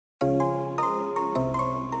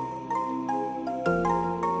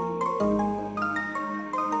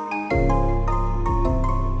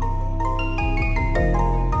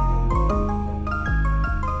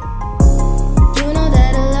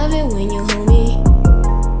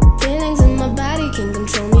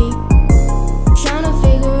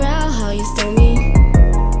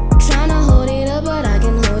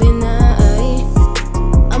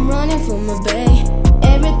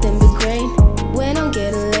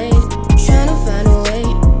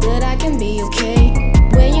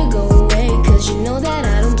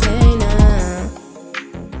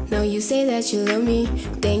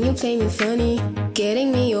play me funny,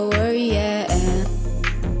 getting me your worry, yeah.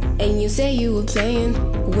 And you say you were playing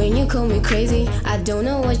when you call me crazy. I don't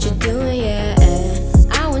know what you're doing, yeah.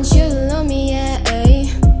 I want you to love me, yeah.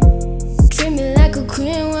 Treat me like a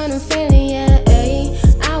queen when I'm failing, yeah.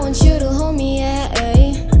 I want you to hold me, yeah.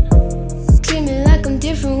 Treat me like I'm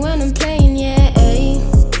different when I'm playing, yeah.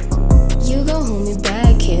 You gon' hold me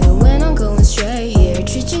back here when I'm going straight here.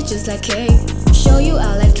 Treat you just like cake, show you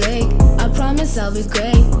out like Drake. I promise I'll be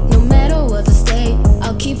great, no matter what the state.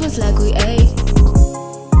 I'll keep us like we ate.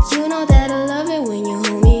 You know that I love it when you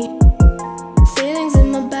hold me. Feelings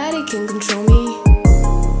in my body can control me.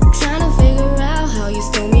 Tryna figure out how you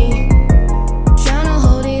stole me. Tryna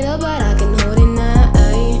hold it up but I can hold it now.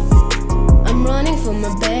 I'm running for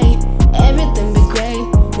my bae, everything be great.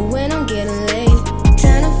 But when I'm getting late,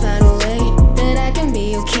 tryna find a way that I can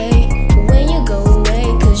be okay when you go away.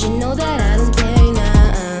 Cause you know that I don't play now.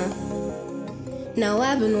 Now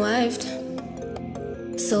I've been wifed,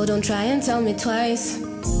 so don't try and tell me twice.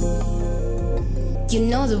 You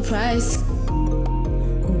know the price.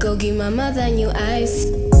 Go give my mother new eyes.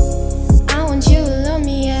 I want you to love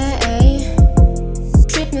me, yeah.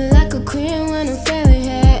 Treat me like a queen when I'm failing,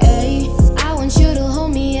 yeah. I want you to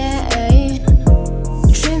hold me, yeah.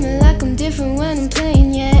 Treat me like I'm different when I'm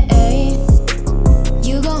playing, yeah.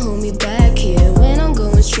 You gon' hold me back here when I'm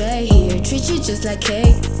going straight here. Treat you just like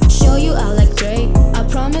cake, show you out like Drake. I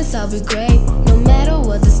promise I'll be great, no matter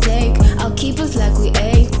what the stake. I'll keep us like we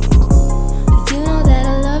ate.